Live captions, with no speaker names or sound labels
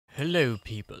Hello,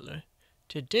 people.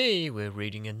 Today we're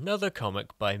reading another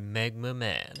comic by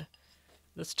Magmaman.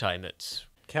 This time it's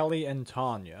Kelly and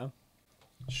Tanya.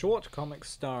 Short comic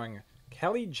starring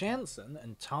Kelly Jansen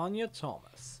and Tanya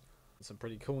Thomas. Some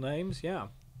pretty cool names, yeah.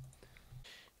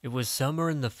 It was summer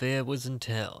and the fair was in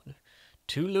town.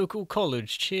 Two local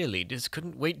college cheerleaders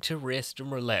couldn't wait to rest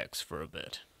and relax for a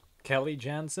bit. Kelly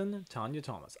Jansen, Tanya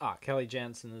Thomas. Kelly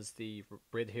Jansen is the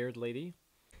red-haired lady.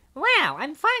 Wow,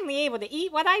 I'm finally able to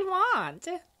eat what I want.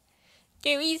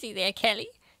 Go easy there, Kelly.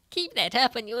 Keep that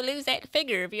up and you'll lose that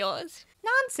figure of yours.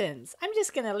 Nonsense. I'm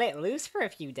just gonna let loose for a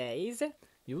few days.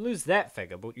 You'll lose that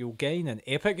figure, but you'll gain an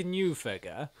epic new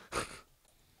figure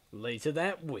later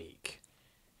that week.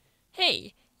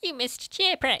 Hey, you missed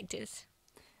cheer practice.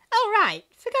 Oh, right.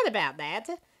 Forgot about that.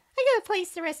 I gotta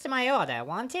place the rest of my order.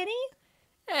 Want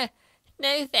any?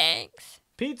 No thanks.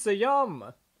 Pizza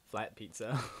yum! Flat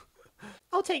pizza.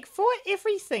 I'll take 4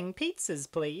 everything pizzas,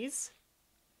 please.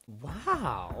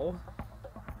 Wow.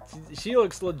 She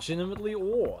looks legitimately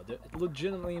awed.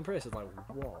 Legitimately impressed. It's like,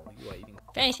 whoa, you are eating.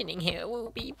 Fashioning her will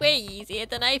be way easier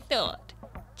than I thought.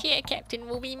 Cheer captain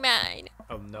will be mine.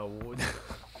 Oh no.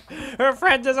 Her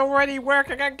friend is already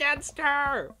working against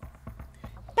her!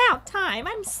 About time.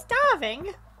 I'm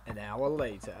starving. An hour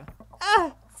later.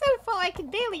 Ugh, so full I can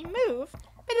barely move.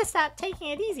 Better start taking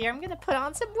it easier. I'm gonna put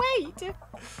on some weight.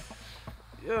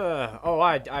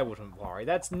 I wouldn't worry.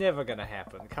 That's never gonna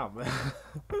happen. Come.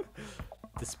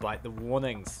 Despite the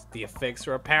warnings, the effects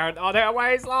are apparent on her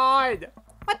waistline!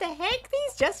 What the heck?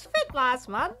 These just fit last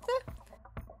month.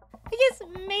 I guess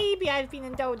maybe I've been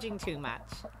indulging too much.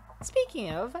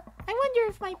 Speaking of, I wonder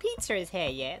if my pizza is here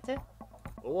yet.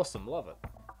 Awesome, love it.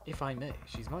 If I may,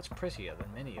 she's much prettier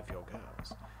than many of your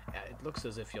girls. It looks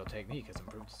as if your technique has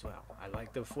improved as well. I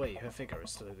like the way her figure is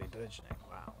slowly burgeoning.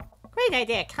 Wow. Great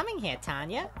idea coming here,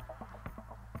 Tanya.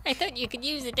 I thought you could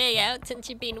use a day out since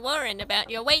you've been worrying about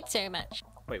your weight so much.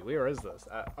 Wait, where is this?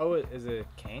 Is it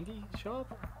a candy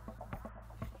shop?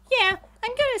 Yeah,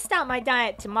 I'm gonna start my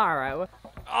diet tomorrow.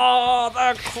 Oh,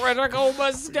 the critical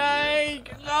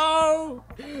mistake! No!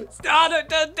 Start it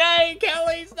today,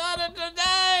 Kelly! Start it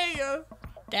today!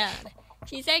 Darn,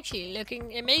 she's actually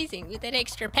looking amazing with that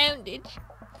extra poundage.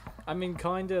 I mean,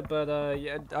 kinda, but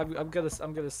yeah, I'm gonna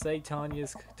say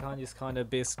Tanya's kinda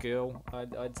best girl.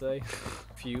 I'd say.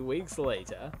 A few weeks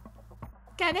later.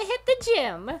 Gonna hit the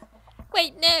gym.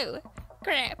 Wait, no!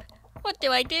 Crap, what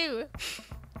do I do?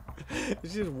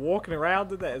 She's just walking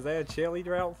around in that. Is that a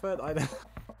cheerleader outfit?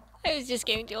 I was just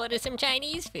going to order some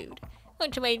Chinese food.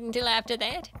 Want to wait until after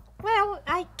that? Well,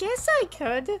 I guess I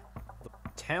could.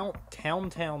 Town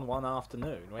one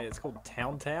afternoon. Wait, it's called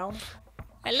Town?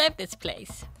 I love this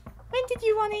place. When did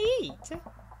you want to eat?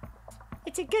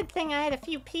 It's a good thing I had a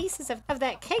few pieces of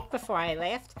that cake before I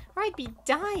left, or I'd be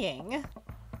dying.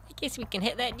 I guess we can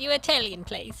hit that new Italian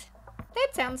place. That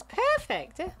sounds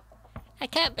perfect. I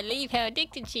can't believe how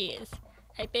addicted she is.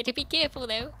 I'd better be careful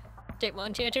though. Don't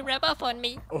want her to rub off on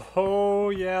me. Oh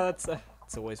yeah, that's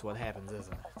always what happens,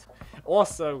 isn't it?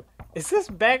 Also, is this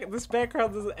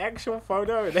background is an actual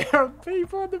photo? There are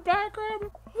people in the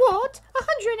background. What?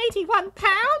 181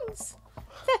 pounds?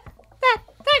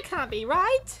 That can't be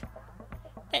right.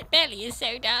 That belly is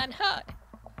so darn hot.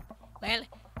 Well,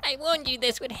 I warned you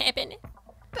this would happen.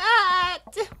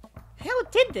 But how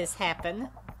did this happen?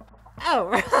 Oh,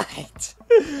 right.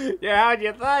 Yeah, how'd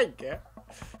you think?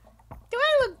 Do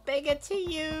I look bigger to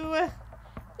you?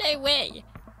 No way.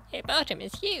 Her bottom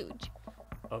is huge.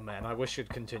 Oh man, I wish you'd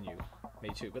continue. Me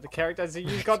too, but the characters you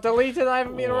used got deleted. I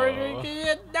haven't been reading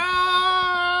it.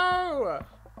 No!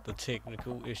 the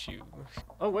technical issue.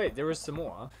 Oh wait, there is some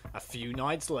more. A few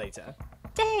nights later.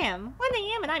 Damn, 1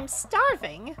 AM and I'm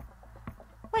starving.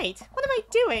 Wait, what am I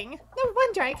doing? No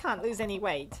wonder I can't lose any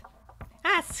weight.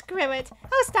 Screw it.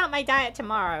 I'll start my diet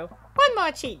tomorrow. One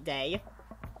more cheat day.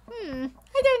 I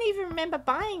don't even remember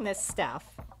buying this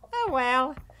stuff. Oh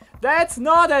well. That's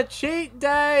not a cheat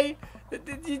day!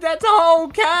 That's a whole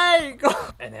cake!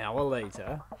 An hour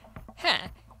later. Huh,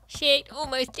 she ate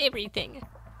almost everything.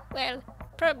 Well,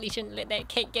 probably shouldn't let that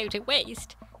cake go to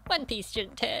waste. One piece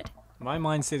shouldn't hurt. My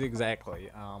mindset exactly.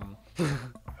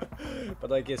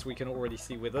 But I guess we can already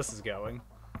see where this is going.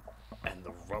 And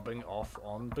the rubbing off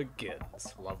on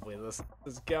begins. Love where this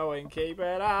is going. Keep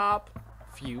it up.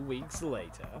 A few weeks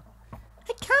later.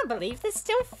 I can't believe this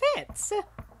still fits.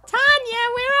 Tanya,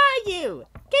 where are you?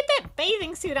 Get that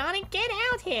bathing suit on and get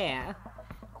out here.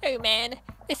 Oh man,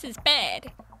 this is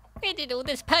bad. Where did all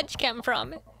this pudge come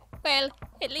from? Well,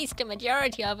 at least a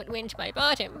majority of it went to my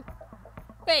bottom.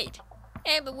 Wait,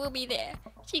 Amber will be there.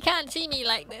 She can't see me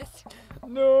like this.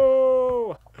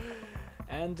 No!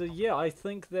 And yeah, I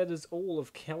think that is all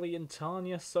of Kelly and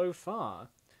Tanya so far.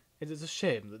 It is a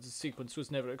shame that the sequence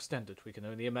was never extended. We can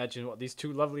only imagine what these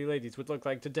two lovely ladies would look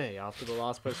like today after the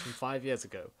last post from 5 years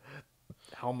ago.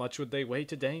 How much would they weigh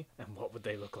today, and what would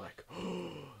they look like?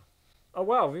 Oh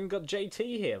wow, we've even got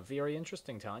JT here. Very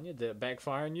interesting, Tanya. Did it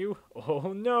backfire on you?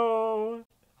 Oh no!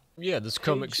 Yeah, this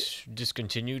comic's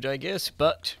discontinued, I guess,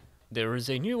 but there is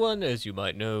a new one, as you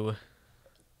might know,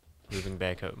 moving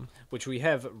back home. Which we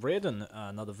have read in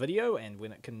another video, and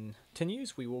when it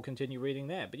continues, we will continue reading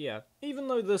that. But yeah, even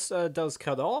though this does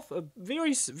cut off, a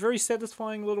very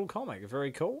satisfying little comic.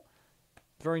 Very cool.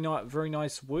 Very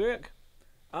nice work.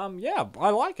 Yeah, I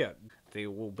like it. There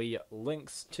will be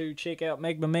links to check out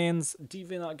Magmaman's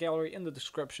DeviantArt gallery in the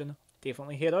description.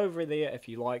 Definitely head over there if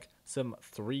you like some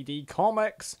 3D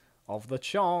comics of the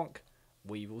chunk.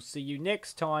 We will see you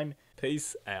next time.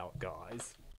 Peace out, guys.